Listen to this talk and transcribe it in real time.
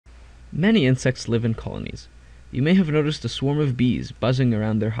Many insects live in colonies. You may have noticed a swarm of bees buzzing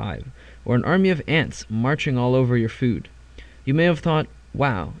around their hive, or an army of ants marching all over your food. You may have thought,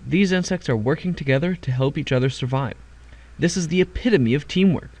 wow, these insects are working together to help each other survive. This is the epitome of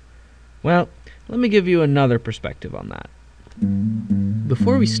teamwork. Well, let me give you another perspective on that.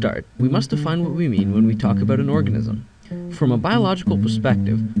 Before we start, we must define what we mean when we talk about an organism. From a biological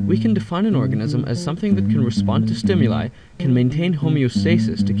perspective, we can define an organism as something that can respond to stimuli, can maintain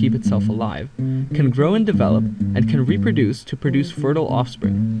homeostasis to keep itself alive, can grow and develop, and can reproduce to produce fertile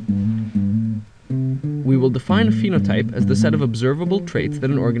offspring. We will define a phenotype as the set of observable traits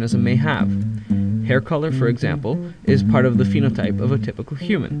that an organism may have. Hair color, for example, is part of the phenotype of a typical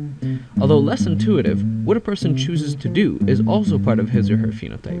human. Although less intuitive, what a person chooses to do is also part of his or her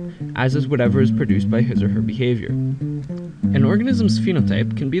phenotype, as is whatever is produced by his or her behavior. An organism's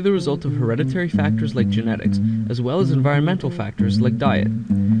phenotype can be the result of hereditary factors like genetics, as well as environmental factors like diet.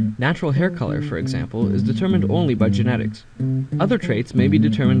 Natural hair color, for example, is determined only by genetics. Other traits may be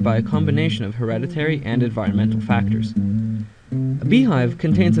determined by a combination of hereditary and environmental factors. A beehive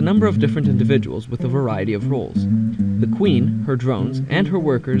contains a number of different individuals with a variety of roles. The queen, her drones, and her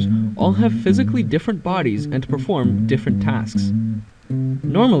workers all have physically different bodies and perform different tasks.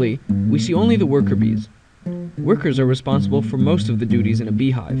 Normally, we see only the worker bees. Workers are responsible for most of the duties in a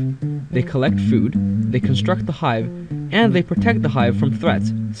beehive. They collect food, they construct the hive, and they protect the hive from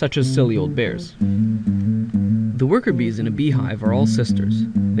threats, such as silly old bears. The worker bees in a beehive are all sisters.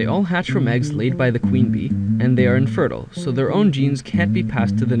 They all hatch from eggs laid by the queen bee, and they are infertile, so their own genes can't be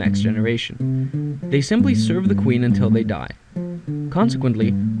passed to the next generation. They simply serve the queen until they die.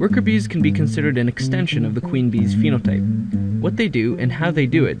 Consequently, worker bees can be considered an extension of the queen bee's phenotype. What they do and how they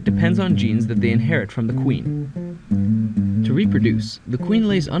do it depends on genes that they inherit from the queen. To reproduce, the queen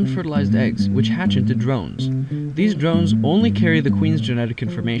lays unfertilized eggs, which hatch into drones. These drones only carry the queen's genetic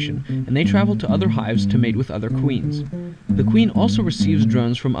information, and they travel to other hives to mate with other queens. The queen also receives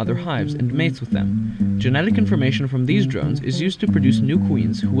drones from other hives and mates with them. Genetic information from these drones is used to produce new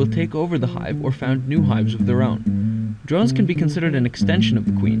queens who will take over the hive or found new hives of their own. Drones can be considered an extension of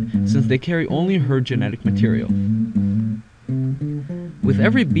the queen, since they carry only her genetic material. With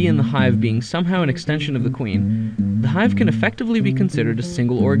every bee in the hive being somehow an extension of the queen, the hive can effectively be considered a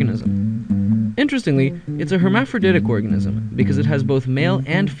single organism. Interestingly, it's a hermaphroditic organism because it has both male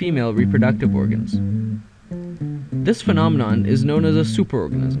and female reproductive organs. This phenomenon is known as a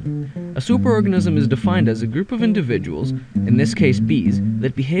superorganism. A superorganism is defined as a group of individuals, in this case bees,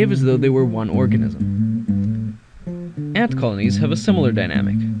 that behave as though they were one organism. Ant colonies have a similar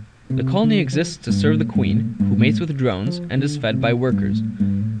dynamic. The colony exists to serve the queen, who mates with drones and is fed by workers.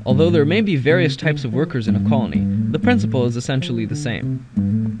 Although there may be various types of workers in a colony, the principle is essentially the same.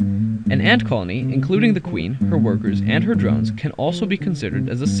 An ant colony, including the queen, her workers, and her drones, can also be considered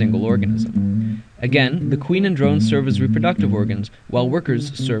as a single organism. Again, the queen and drones serve as reproductive organs, while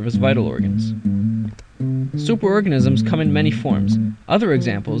workers serve as vital organs. Superorganisms come in many forms. Other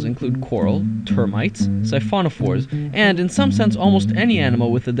examples include coral, termites, siphonophores, and in some sense almost any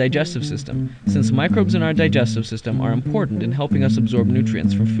animal with a digestive system, since microbes in our digestive system are important in helping us absorb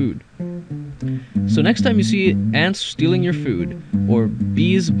nutrients from food. So next time you see ants stealing your food, or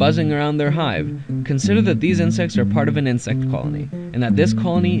bees buzzing around their hive, consider that these insects are part of an insect colony, and that this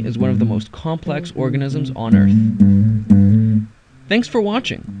colony is one of the most complex organisms on Earth. Thanks for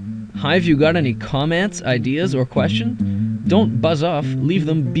watching. Hive, you got any comments, ideas, or questions? Don't buzz off, leave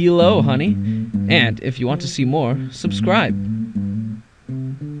them below, honey. And if you want to see more, subscribe.